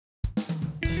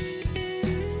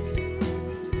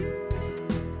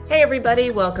Hey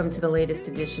everybody, welcome to the latest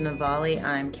edition of Volley.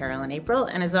 I'm Carolyn April,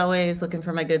 and as always, looking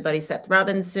for my good buddy Seth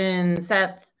Robinson.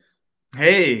 Seth,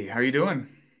 Hey, how you doing?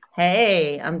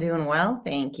 hey, I'm doing well,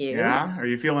 thank you. Yeah, are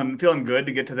you feeling good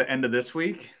to get to the end of this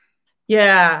week?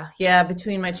 Yeah,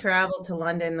 between my travel to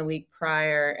London the week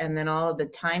prior and then all of the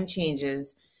time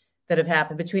changes that have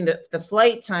happened between the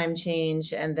flight time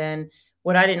change and then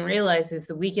what I didn't realize is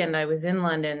the weekend I was in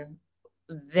London,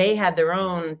 they had their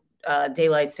own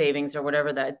daylight savings or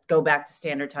whatever that go back to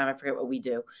standard time. I forget what we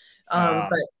do. Uh,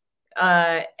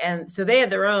 But and so they had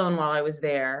their own while I was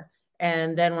there.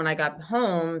 And then when I got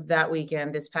home that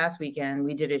weekend, this past weekend,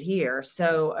 we did it here.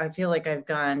 So I feel like I've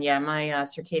gone, yeah, my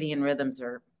circadian rhythms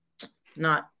are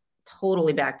not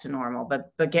totally back to normal,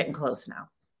 but getting close now,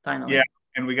 yeah, finally.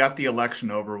 and we got the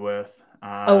election over with.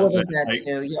 Oh, well, That there's that like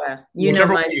too. Yeah. You know,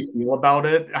 whichever way my, you feel about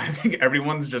it, I think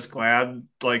everyone's just glad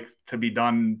like to be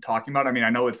done talking about it. I mean,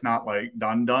 I know it's not like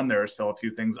done. There are still a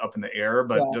few things up in the air,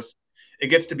 but yeah. just it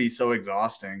gets to be so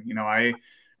exhausting.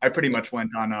 I pretty much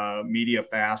went on a media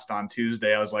fast on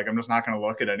Tuesday. I was like, I'm just not going to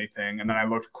look at anything. And then I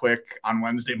looked quick on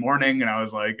Wednesday morning and I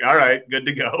was like, all right, good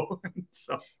to go.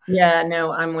 So Yeah,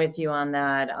 no, I'm with you on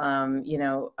that.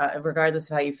 Regardless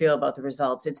of how you feel about the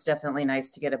results, it's definitely nice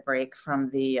to get a break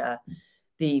from the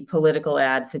political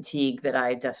ad fatigue that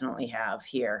I definitely have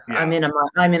here. yeah, I'm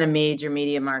in a major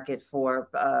media market for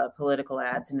political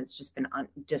ads, and it's just been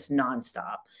just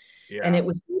nonstop. And yeah. it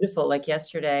was beautiful. Like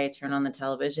yesterday, I turned on the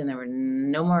television, there were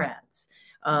no more ads.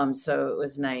 So it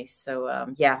was nice.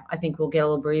 So yeah, I think we'll get a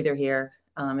little breather here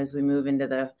as we move into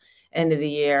the end of the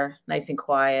year, nice and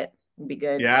quiet. It'll be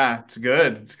good. Yeah, it's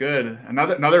good. It's good.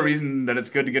 Another reason that it's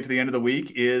good to get to the end of the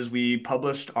week is we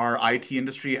published our IT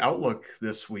industry outlook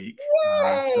this week.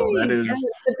 So that Yay! Yeah, is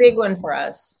it's a big one for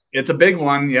us. it's a big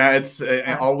one. Yeah, it's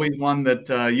Yeah. always one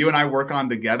that you and I work on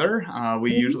together.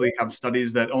 We Mhm. usually have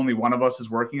studies that only one of us is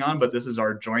working on, but this is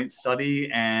our joint study,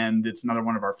 and it's another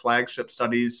one of our flagship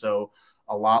studies. So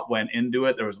a lot went into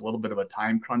it. There was a little bit of a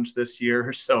time crunch this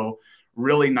year, so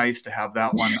really nice to have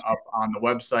that one up on the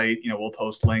website. We'll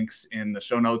post links in the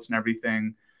show notes and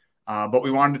everything. But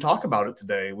we wanted to talk about it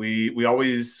today. We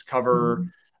always cover Mhm.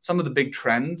 some of the big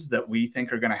trends that we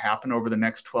think are going to happen over the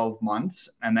next 12 months.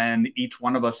 And then each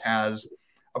one of us has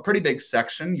a pretty big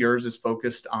section. Yours is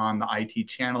focused on the IT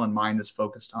channel, and mine is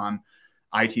focused on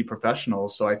IT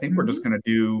professionals. So I think we're just Mhm. going to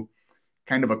do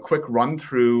kind of a quick run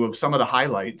through of some of the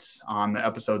highlights on the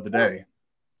episode today.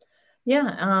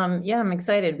 Yeah, I'm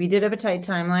excited. We did have a tight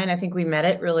timeline. I think we met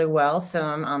it really well, so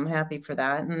I'm happy for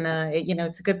that. And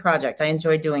it's a good project. I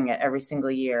enjoy doing it every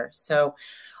single year. So,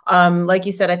 like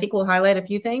you said, I think we'll highlight a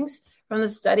few things from the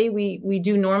study. We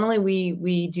do normally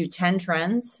we do 10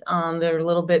 trends. They're a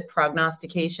little bit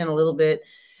prognostication, a little bit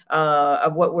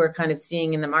of what we're kind of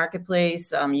seeing in the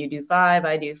marketplace. You do five,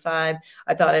 I do five.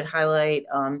 I thought I'd highlight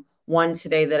one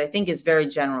today that I think is very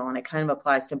general and it kind of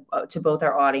applies to both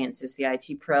our audiences, the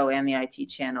IT pro and the IT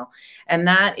channel. And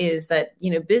that is that,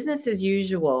 business as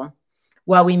usual,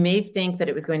 while we may think that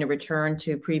it was going to return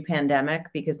to pre-pandemic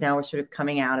because now we're sort of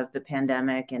coming out of the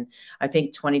pandemic, and I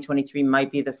think 2023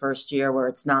 might be the first year where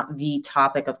it's not the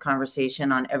topic of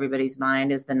conversation on everybody's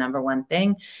mind as the number one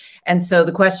thing. And so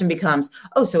the question becomes,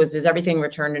 oh, so does everything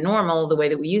return to normal, the way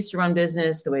that we used to run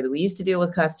business, the way that we used to deal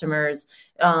with customers,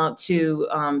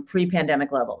 to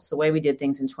pre-pandemic levels, the way we did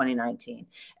things in 2019?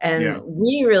 And Yeah.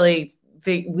 we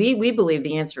believe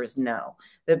the answer is no.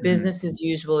 The Mm-hmm. business as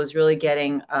usual is really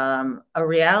getting a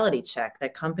reality check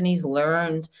that companies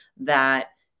learned that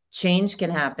change can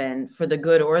happen for the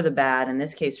good or the bad, in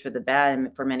this case for the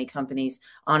bad for many companies,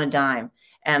 on a dime,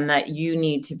 and that you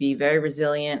need to be very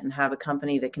resilient and have a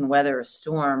company that can weather a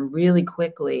storm really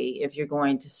quickly if you're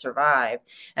going to survive.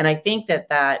 And I think that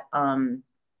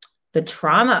the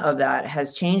trauma of that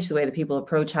has changed the way that people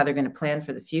approach how they're going to plan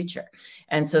for the future.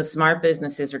 And so smart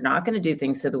businesses are not going to do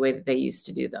things the way that they used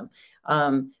to do them.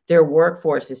 Their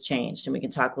workforce has changed, and we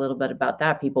can talk a little bit about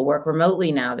that. People work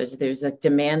remotely now. There's a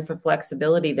demand for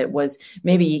flexibility that was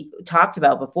maybe talked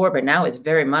about before, but now is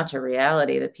very much a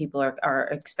reality that people are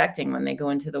expecting when they go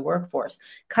into the workforce.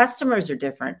 Customers are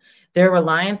different. Their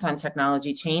reliance on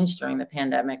technology changed during the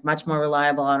pandemic, much more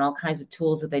reliable on all kinds of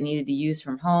tools that they needed to use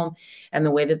from home, and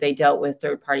the way that they dealt with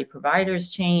third-party providers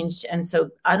changed. And so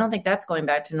I don't think that's going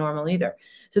back to normal either.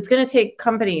 So it's going to take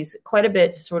companies quite a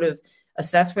bit to sort of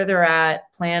assess where they're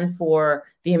at, plan for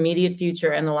the immediate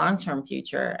future and the long-term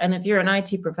future. And if you're an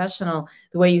IT professional,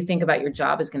 the way you think about your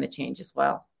job is going to change as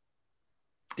well.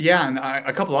 Yeah, and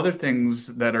a couple other things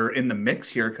that are in the mix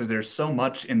here because there's so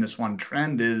much in this one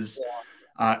trend is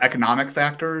economic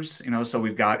factors. So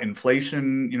we've got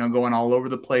inflation, going all over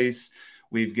the place.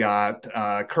 We've got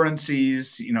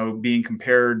currencies, being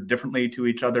compared differently to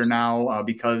each other now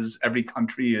because every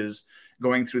country is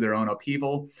going through their own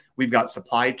upheaval. We've got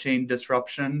supply chain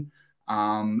disruption.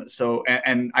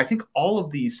 And I think all of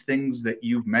these things that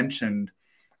you've mentioned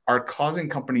are causing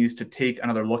companies to take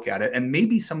another look at it. And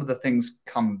maybe some of the things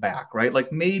come back, right?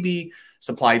 Like maybe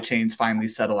supply chains finally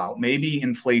settle out. Maybe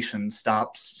inflation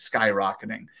stops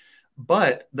skyrocketing.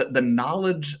 But the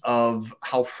knowledge of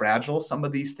how fragile some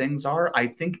of these things are, I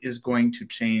think, is going to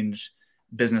change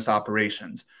business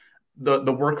operations.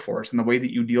 The workforce and the way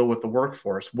that you deal with the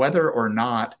workforce, whether or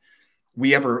not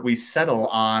we settle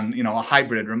on, a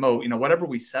hybrid remote, whatever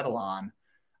we settle on,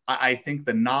 I think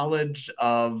the knowledge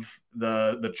of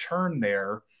the churn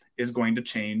there is going to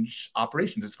change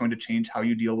operations. It's going to change how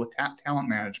you deal with talent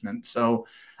management. So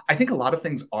I think a lot of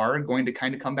things are going to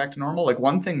kind of come back to normal. Like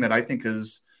one thing that I think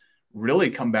is really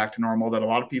come back to normal that a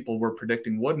lot of people were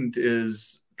predicting wouldn't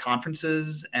is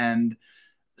conferences and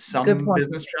some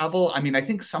business travel. I mean, I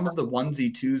think some of the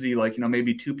onesie twosie, like,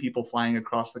 maybe two people flying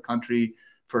across the country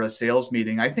for a sales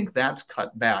meeting, I think that's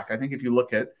cut back. I think if you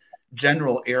look at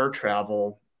general air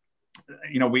travel,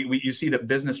 you see that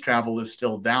business travel is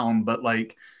still down, but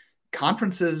like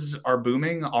conferences are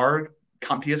booming. Our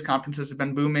CompTIA's conferences have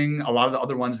been booming. A lot of the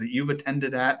other ones that you've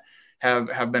attended at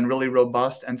have been really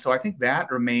robust. And so I think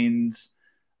that remains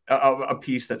a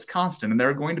piece that's constant. And there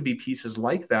are going to be pieces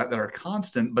like that are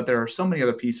constant, but there are so many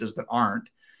other pieces that aren't.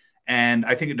 And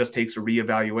I think it just takes a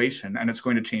reevaluation, and it's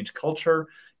going to change culture.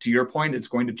 To your point, it's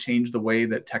going to change the way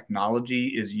that technology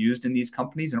is used in these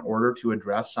companies in order to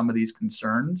address some of these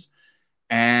concerns.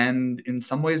 And in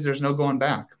some ways, there's no going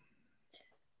back.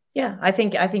 Yeah, I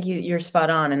think you're spot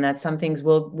on, and that some things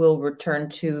will return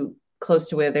to close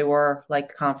to where they were,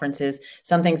 like conferences.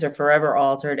 Some things are forever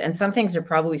altered, and some things are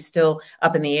probably still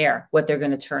up in the air, what they're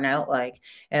going to turn out like.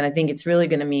 And I think it's really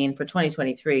going to mean for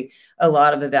 2023 a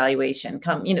lot of evaluation.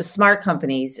 Smart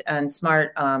companies and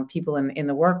smart people in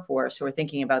the workforce who are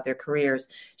thinking about their careers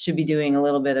should be doing a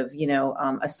little bit of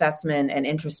assessment and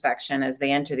introspection as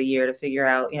they enter the year to figure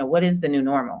out what is the new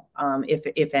normal,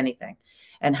 if anything,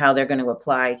 and how they're going to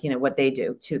apply what they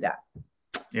do to that.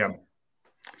 Yeah.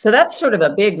 So that's sort of a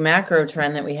big macro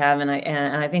trend that we have, and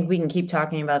I think we can keep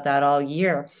talking about that all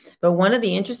year. But one of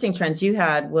the interesting trends you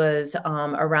had was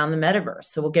around the metaverse.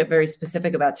 So we'll get very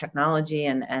specific about technology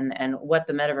and what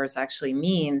the metaverse actually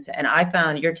means. And I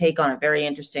found your take on it very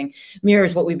interesting.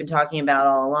 Mirrors what we've been talking about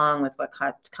all along with what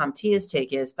CompTIA's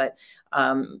take is, but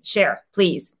share,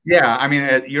 please. Yeah, I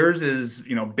mean, yours is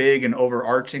big and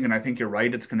overarching, and I think you're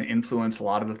right. It's going to influence a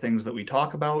lot of the things that we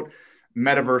talk about.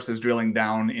 Metaverse is drilling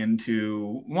down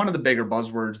into one of the bigger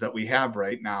buzzwords that we have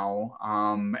right now.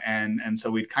 And so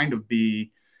we'd kind of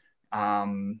be, a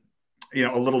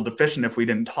little deficient if we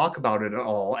didn't talk about it at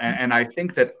all. And I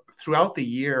think that throughout the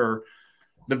year,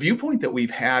 the viewpoint that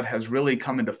we've had has really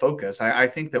come into focus. I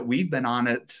think that we've been on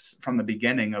it from the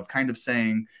beginning of kind of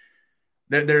saying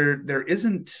that there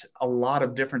isn't a lot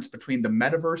of difference between the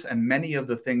metaverse and many of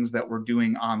the things that we're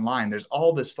doing online. There's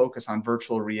all this focus on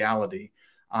virtual reality.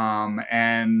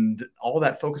 And all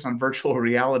that focus on virtual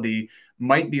reality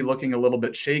might be looking a little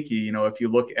bit shaky. If you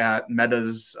look at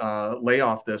Meta's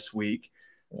layoff this week,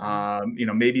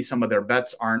 maybe some of their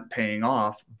bets aren't paying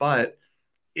off, but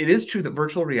it is true that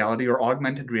virtual reality or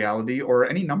augmented reality or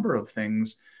any number of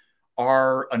things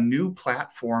are a new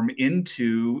platform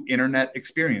into internet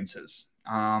experiences.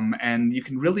 And you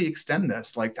can really extend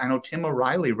this. Like I know Tim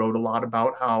O'Reilly wrote a lot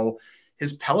about how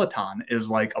his Peloton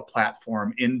is like a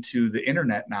platform into the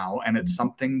internet now. And it's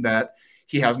something that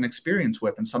he has an experience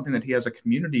with and something that he has a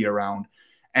community around.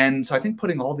 And so I think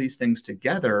putting all these things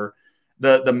together,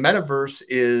 the metaverse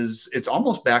it's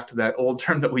almost back to that old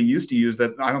term that we used to use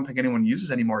that I don't think anyone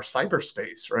uses anymore,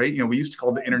 cyberspace, right? We used to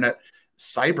call the internet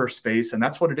cyberspace, and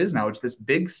that's what it is now. It's this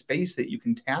big space that you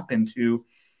can tap into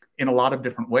in a lot of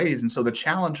different ways. And so the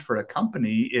challenge for a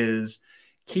company is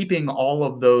keeping all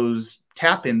of those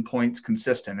tap-in points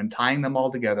consistent and tying them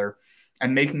all together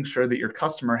and making sure that your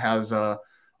customer has a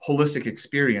holistic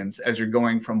experience as you're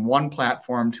going from one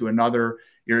platform to another.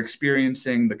 You're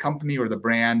experiencing the company or the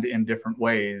brand in different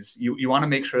ways. You want to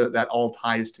make sure that all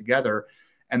ties together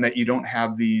and that you don't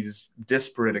have these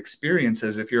disparate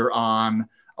experiences if you're on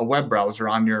a web browser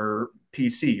on your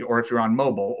PC or if you're on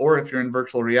mobile or if you're in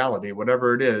virtual reality,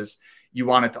 whatever it is, you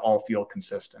want it to all feel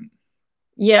consistent.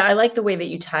 Yeah, I like the way that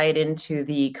you tie it into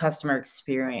the customer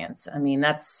experience. I mean,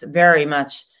 that's very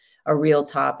much a real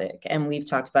topic. And we've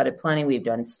talked about it plenty. We've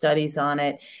done studies on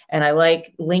it. And I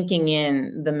like linking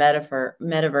in the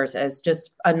metaverse as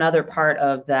just another part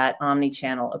of that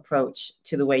omni-channel approach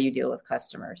to the way you deal with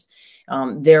customers,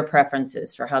 their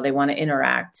preferences for how they want to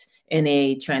interact in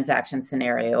a transaction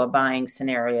scenario, a buying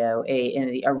scenario,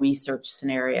 a research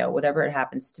scenario, whatever it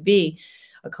happens to be,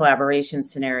 a collaboration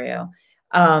scenario.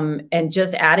 And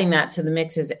just adding that to the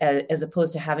mix as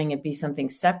opposed to having it be something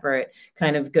separate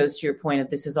kind of goes to your point of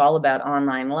this is all about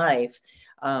online life.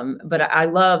 But I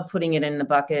love putting it in the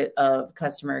bucket of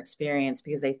customer experience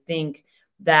because I think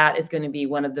that is going to be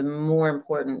one of the more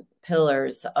important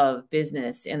pillars of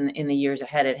business in the years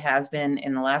ahead. It has been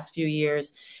in the last few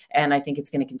years, and I think it's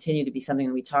going to continue to be something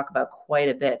that we talk about quite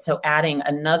a bit. So adding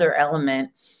another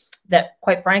element that,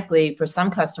 quite frankly, for some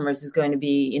customers is going to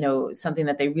be, something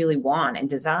that they really want and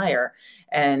desire,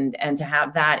 and to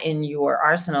have that in your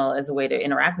arsenal as a way to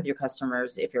interact with your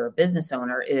customers, if you're a business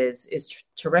owner, is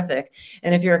terrific.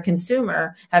 And if you're a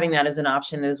consumer, having that as an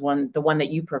option is the one that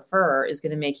you prefer is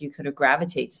going to make you kind of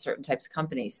gravitate to certain types of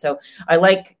companies. So I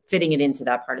like fitting it into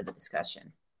that part of the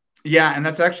discussion. Yeah, and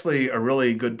that's actually a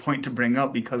really good point to bring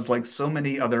up because, like so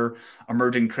many other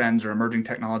emerging trends or emerging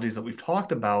technologies that we've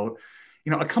talked about,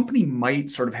 a company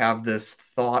might sort of have this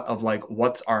thought of like,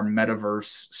 what's our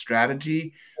metaverse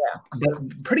strategy? Yeah.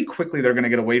 But pretty quickly, they're going to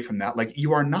get away from that. Like,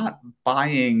 you are not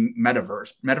buying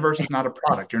metaverse. Metaverse is not a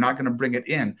product. You're not going to bring it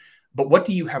in. But what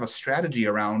do you have a strategy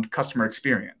around customer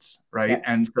experience, right? Yes.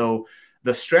 And so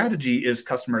the strategy is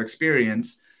customer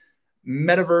experience.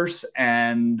 Metaverse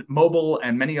and mobile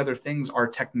and many other things are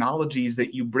technologies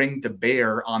that you bring to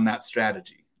bear on that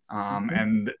strategy.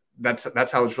 And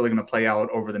that's how it's really going to play out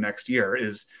over the next year,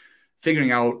 is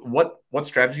figuring out what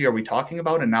strategy are we talking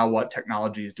about, and now what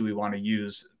technologies do we want to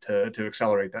use to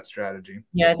accelerate that strategy.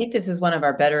 Yeah, I think this is one of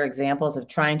our better examples of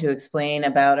trying to explain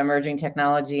about emerging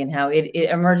technology and how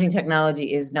emerging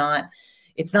technology is not,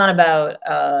 it's not about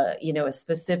a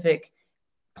specific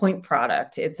point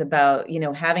product. It's about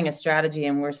having a strategy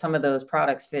and where some of those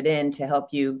products fit in to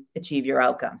help you achieve your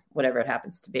outcome, whatever it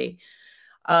happens to be.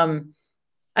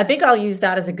 I think I'll use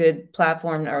that as a good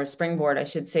platform, or a springboard, I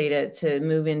should say, to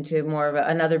move into more of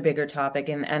another bigger topic.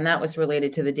 And that was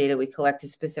related to the data we collected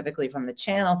specifically from the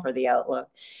channel for the Outlook.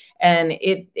 And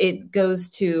it goes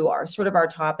to our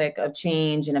topic of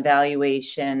change and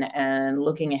evaluation and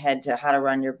looking ahead to how to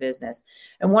run your business.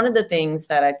 And one of the things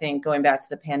that I think, going back to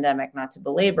the pandemic, not to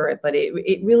belabor it, but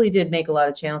it really did make a lot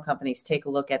of channel companies take a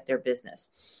look at their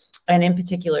business, and in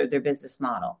particular, their business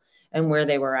model and where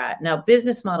they were at. Now,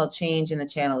 business model change in the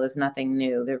channel is nothing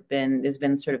new. There's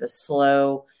been sort of a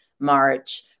slow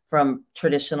march from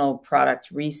traditional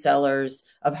product resellers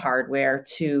of hardware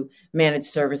to managed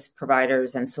service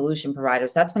providers and solution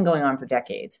providers. That's been going on for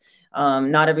decades.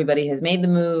 Not everybody has made the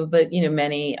move, but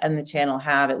many in the channel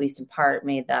have, at least in part,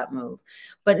 made that move.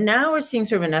 But now we're seeing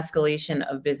sort of an escalation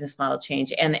of business model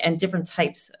change and different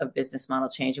types of business model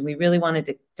change. And we really wanted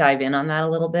to dive in on that a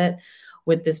little bit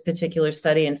with this particular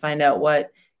study and find out what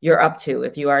you're up to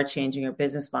if you are changing your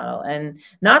business model. And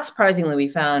not surprisingly, we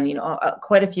found,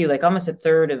 quite a few, like almost a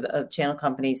third of channel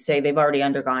companies say they've already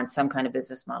undergone some kind of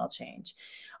business model change.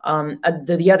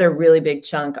 The other really big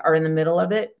chunk are in the middle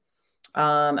of it.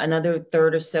 Another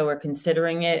third or so are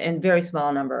considering it, and very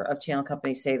small number of channel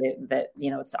companies say that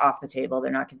it's off the table.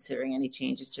 They're not considering any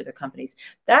changes to their companies.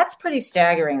 That's pretty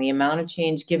staggering, the amount of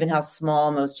change, given how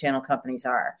small most channel companies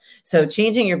are. So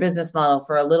changing your business model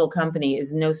for a little company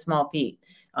is no small feat.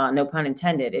 No pun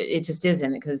intended. It just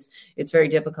isn't, because it's very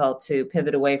difficult to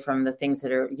pivot away from the things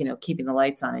that are, keeping the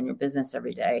lights on in your business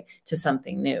every day to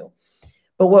something new.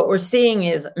 But what we're seeing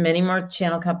is many more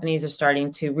channel companies are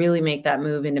starting to really make that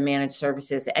move into managed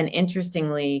services. And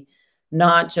interestingly,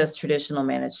 not just traditional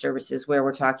managed services where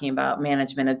we're talking about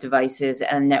management of devices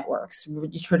and networks,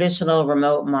 traditional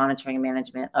remote monitoring and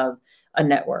management of a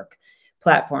network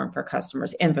platform for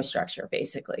customers, infrastructure,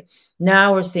 basically.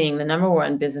 Now we're seeing the number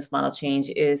one business model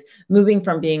change is moving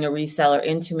from being a reseller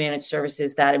into managed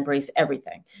services that embrace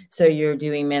everything. So you're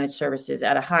doing managed services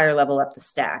at a higher level up the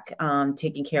stack,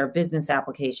 taking care of business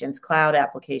applications, cloud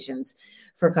applications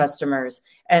for customers.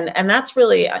 And that's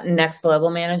really next level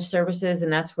managed services.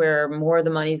 And that's where more of the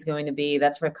money is going to be.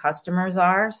 That's where customers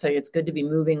are. So it's good to be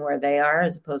moving where they are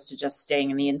as opposed to just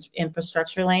staying in the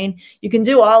infrastructure lane. You can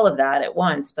do all of that at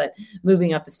once, but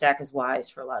moving up the stack is wise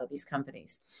for a lot of these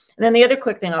companies. And then the other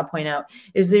quick thing I'll point out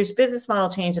is there's business model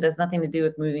change that has nothing to do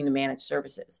with moving to managed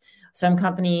services. Some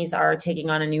companies are taking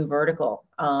on a new vertical,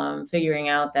 figuring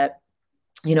out that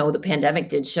the pandemic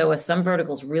did show us some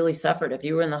verticals really suffered. If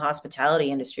you were in the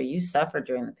hospitality industry, you suffered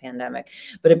during the pandemic,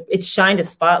 but it shined a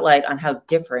spotlight on how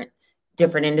different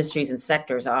different industries and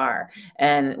sectors are.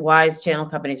 And wise channel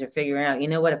companies are figuring out, you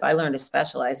know what, if I learn to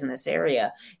specialize in this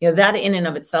area, that in and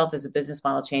of itself is a business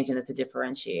model change, and it's a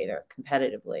differentiator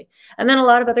competitively. And then a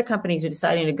lot of other companies are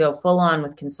deciding to go full on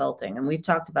with consulting. And we've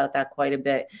talked about that quite a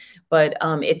bit, but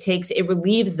it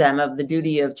relieves them of the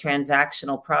duty of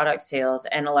transactional product sales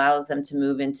and allows them to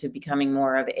move into becoming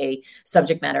more of a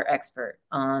subject matter expert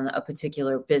on a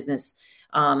particular business,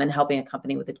 and helping a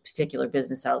company with a particular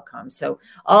business outcome. So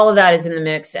all of that is in the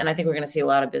mix. And I think we're going to see a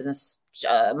lot of business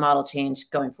model change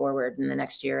going forward in the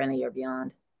next year and the year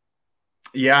beyond.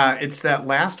 Yeah, it's that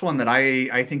last one that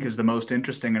I think is the most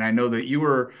interesting. And I know that you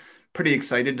were pretty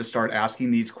excited to start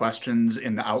asking these questions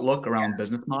in the Outlook around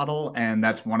business model. And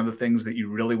that's one of the things that you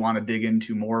really want to dig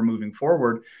into more moving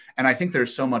forward. And I think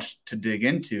there's so much to dig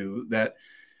into that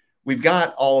we've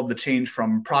got all of the change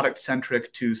from product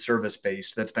centric to service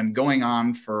based that's been going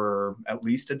on for at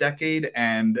least a decade.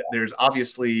 And there's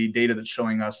obviously data that's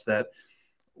showing us that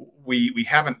we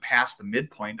haven't passed the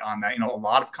midpoint on that. A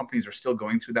lot of companies are still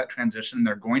going through that transition.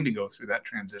 They're going to go through that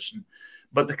transition.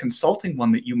 But the consulting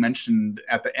one that you mentioned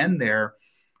at the end there,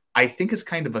 I think is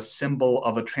kind of a symbol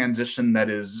of a transition that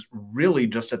is really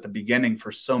just at the beginning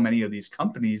for so many of these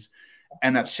companies.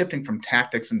 And that's shifting from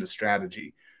tactics into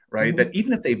strategy, right? That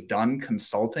even if they've done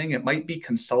consulting, it might be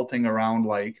consulting around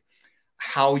like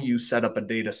how you set up a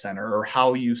data center or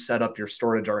how you set up your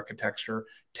storage architecture,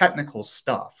 technical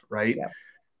stuff, right? Yeah.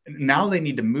 Now they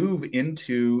need to move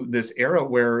into this era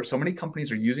where so many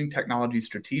companies are using technology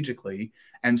strategically.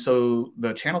 And so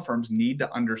the channel firms need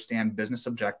to understand business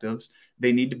objectives.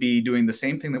 They need to be doing the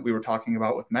same thing that we were talking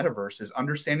about with Metaverse, is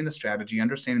understanding the strategy,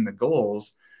 understanding the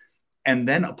goals, and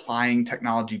then applying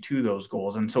technology to those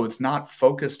goals. And so it's not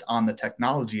focused on the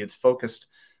technology, it's focused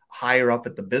higher up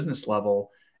at the business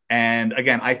level. And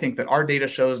again, I think that our data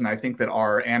shows, and I think that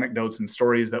our anecdotes and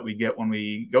stories that we get when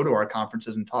we go to our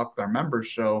conferences and talk with our members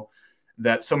show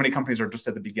that so many companies are just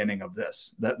at the beginning of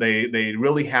this, that they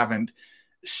really haven't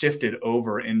shifted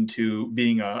over into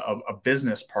being a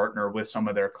business partner with some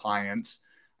of their clients.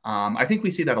 I think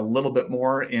we see that a little bit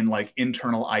more in like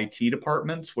internal IT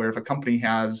departments, where if a company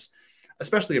has,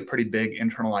 especially a pretty big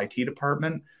internal IT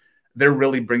department, they're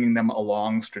really bringing them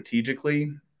along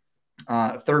strategically.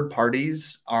 Third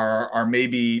parties are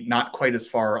maybe not quite as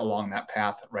far along that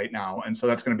path right now. And so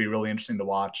that's going to be really interesting to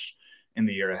watch in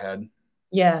the year ahead.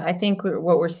 Yeah, I think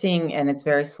what we're seeing, and it's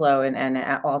very slow, and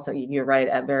also you're right,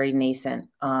 very nascent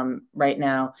right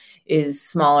now, is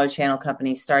smaller channel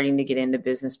companies starting to get into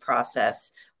business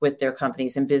process with their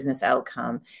companies and business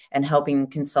outcome, and helping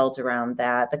consult around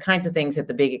that. The kinds of things that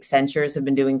the big Accentures have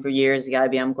been doing for years, the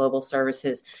IBM Global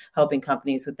Services, helping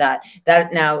companies with that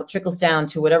now trickles down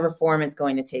to whatever form it's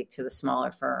going to take to the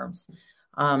smaller firms.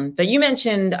 But you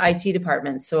mentioned IT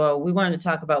departments, so we wanted to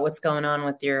talk about what's going on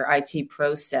with your IT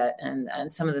pro set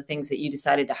and some of the things that you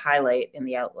decided to highlight in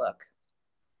the Outlook.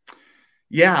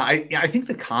 Yeah, I think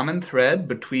the common thread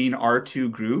between our two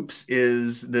groups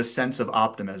is this sense of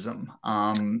optimism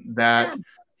that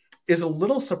is a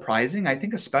little surprising. I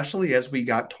think especially as we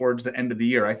got towards the end of the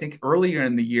year. I think earlier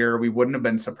in the year, we wouldn't have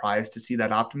been surprised to see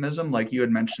that optimism. Like you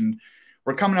had mentioned,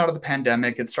 we're coming out of the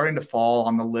pandemic. It's starting to fall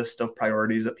on the list of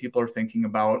priorities that people are thinking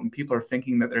about, and people are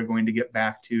thinking that they're going to get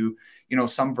back to,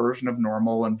 some version of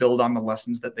normal and build on the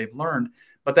lessons that they've learned.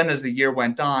 But then as the year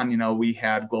went on, we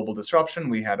had global disruption,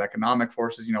 we had economic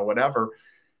forces, whatever.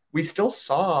 We still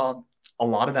saw a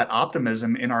lot of that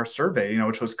optimism in our survey,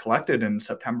 which was collected in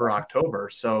September,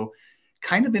 October. So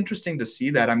kind of interesting to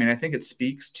see that. I mean, I think it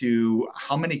speaks to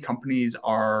how many companies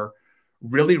are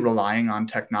really relying on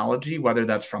technology, whether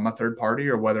that's from a third party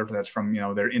or whether that's from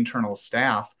their internal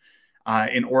staff,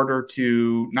 in order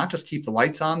to not just keep the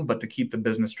lights on, but to keep the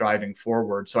business driving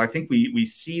forward. So I think we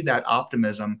see that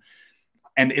optimism.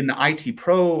 And in the IT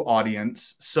pro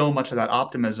audience, so much of that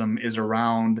optimism is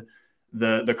around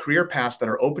the career paths that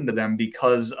are open to them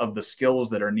because of the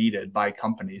skills that are needed by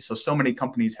companies. So many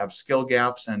companies have skill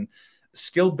gaps, and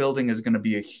skill building is going to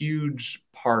be a huge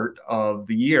part of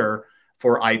the year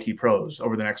for IT pros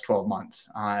over the next 12 months,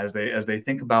 as they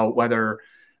think about whether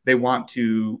they want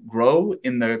to grow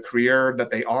in the career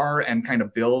that they are and kind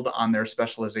of build on their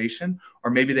specialization, or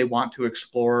maybe they want to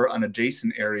explore an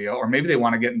adjacent area, or maybe they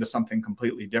want to get into something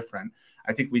completely different.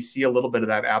 I think we see a little bit of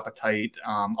that appetite,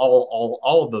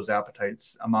 all of those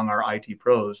appetites among our IT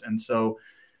pros. And so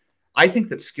I think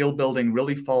that skill building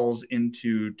really falls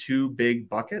into two big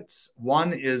buckets.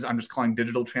 One is, I'm just calling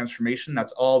digital transformation.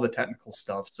 That's all the technical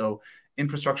stuff. So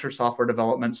infrastructure, software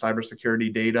development,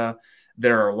 cybersecurity, data.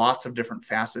 There are lots of different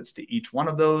facets to each one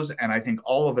of those. And I think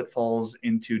all of it falls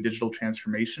into digital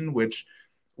transformation, which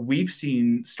we've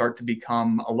seen start to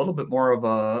become a little bit more of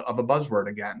a buzzword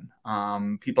again.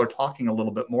 People are talking a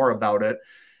little bit more about it.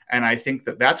 And I think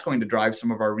that that's going to drive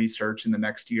some of our research in the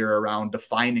next year around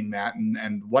defining that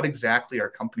and what exactly are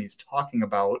companies talking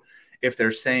about if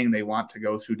they're saying they want to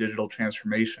go through digital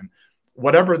transformation.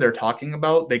 Whatever they're talking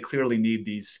about, they clearly need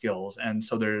these skills. And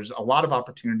so there's a lot of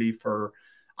opportunity for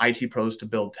IT pros to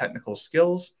build technical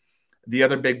skills. The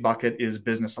other big bucket is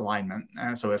business alignment.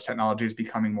 And so as technology is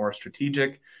becoming more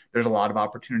strategic, there's a lot of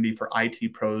opportunity for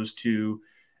IT pros to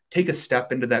take a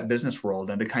step into that business world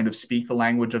and to kind of speak the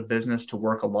language of business, to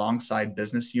work alongside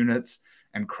business units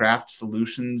and craft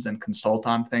solutions and consult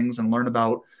on things and learn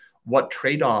about what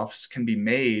trade-offs can be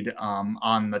made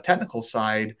on the technical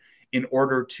side in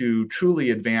order to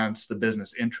truly advance the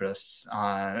business interests.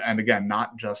 And again,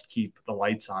 not just keep the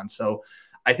lights on. So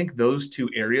I think those two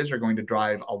areas are going to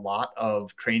drive a lot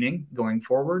of training going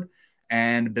forward.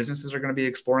 And businesses are going to be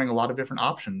exploring a lot of different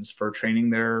options for training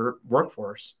their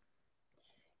workforce.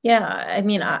 Yeah, I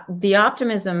mean, the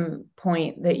optimism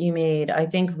point that you made, I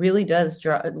think really does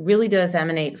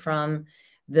emanate from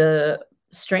the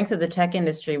strength of the tech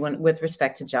industry with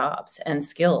respect to jobs and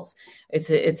skills. It's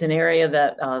an area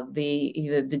that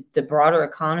the broader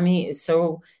economy is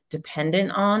so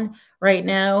dependent on right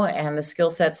now, and the skill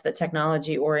sets that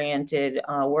technology oriented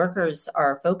workers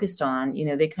are focused on,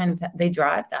 they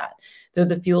drive that. They're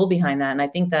the fuel behind that. And I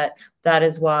think that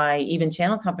is why even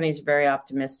channel companies are very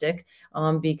optimistic,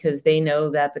 because they know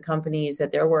that the companies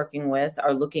that they're working with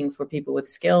are looking for people with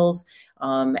skills.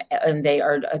 And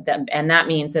that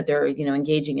means that they're,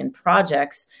 engaging in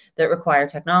projects that require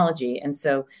technology. And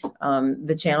so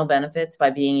the channel benefits by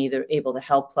being either able to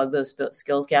help plug those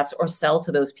skills gaps or sell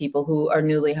to those people who are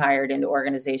newly hired into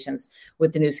organizations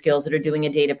with the new skills that are doing a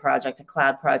data project, a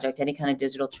cloud project, any kind of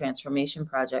digital transformation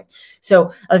project.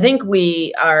 So I think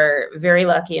we are very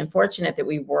lucky and fortunate that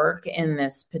we work in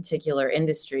this particular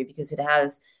industry, because it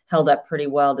has held up pretty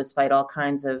well despite all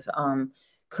kinds of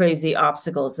crazy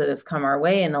obstacles that have come our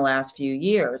way in the last few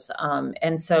years.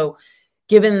 And so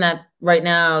given that right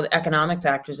now the economic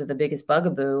factors are the biggest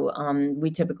bugaboo,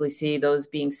 we typically see those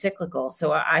being cyclical.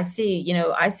 So I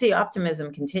see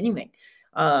optimism continuing.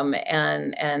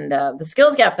 And the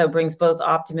skills gap, though, brings both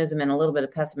optimism and a little bit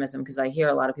of pessimism, because I hear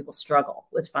a lot of people struggle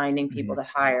with finding people to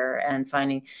hire and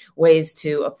finding ways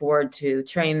to afford to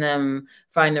train them,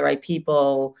 find the right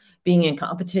people, being in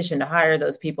competition to hire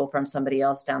those people from somebody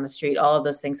else down the street, all of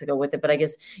those things that go with it. But I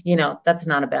guess, that's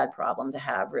not a bad problem to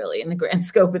have, really, in the grand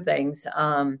scope of things.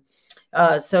 I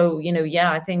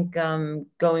think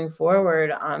going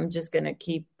forward, I'm just going to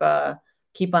keep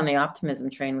on the optimism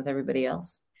train with everybody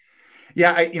else.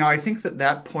 Yeah, I think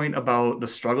that point about the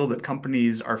struggle that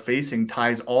companies are facing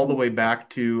ties all the way back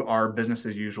to our business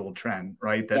as usual trend,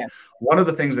 right? That one of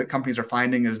the things that companies are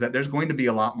finding is that there's going to be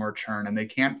a lot more churn, and they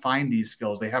can't find these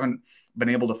skills. They haven't been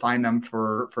able to find them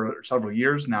for several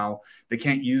years now. They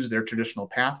can't use their traditional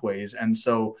pathways. And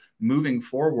so moving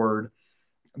forward,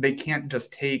 they can't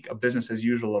just take a business as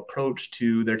usual approach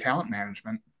to their talent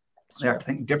management. They have to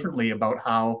think differently about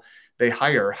how they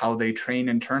hire, how they train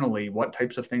internally, what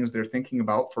types of things they're thinking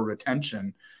about for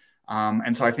retention.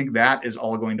 And so I think that is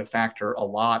all going to factor a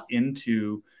lot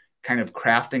into kind of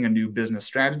crafting a new business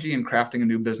strategy and crafting a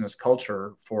new business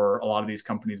culture for a lot of these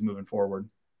companies moving forward.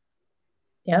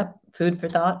 Yep. Food for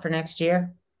thought for next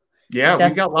year. Yeah,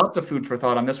 we've got lots of food for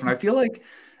thought on this one. I feel like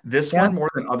this one, more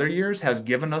than other years, has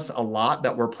given us a lot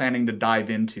that we're planning to dive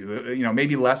into.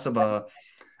 Maybe less of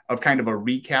kind of a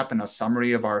recap and a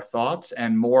summary of our thoughts,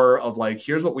 and more of like,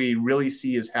 here's what we really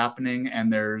see is happening.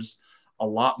 And there's a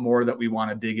lot more that we want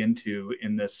to dig into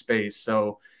in this space.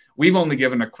 So we've only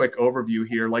given a quick overview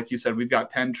here. Like you said, we've got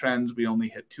 10 trends. We only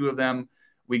hit 2 of them.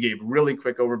 We gave really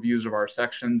quick overviews of our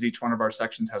sections. Each one of our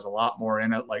sections has a lot more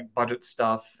in it, like budget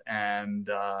stuff. And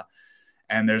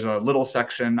there's a little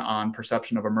section on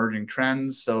perception of emerging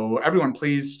trends. So everyone,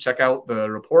 please check out the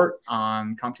report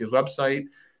on CompTIA's website.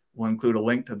 We'll include a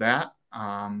link to that.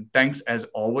 Thanks, as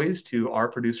always, to our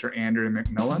producer, Andrea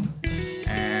McMillan.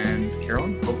 And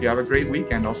Carolyn, hope you have a great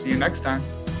weekend. I'll see you next time.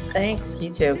 Thanks.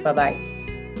 You too. Bye-bye.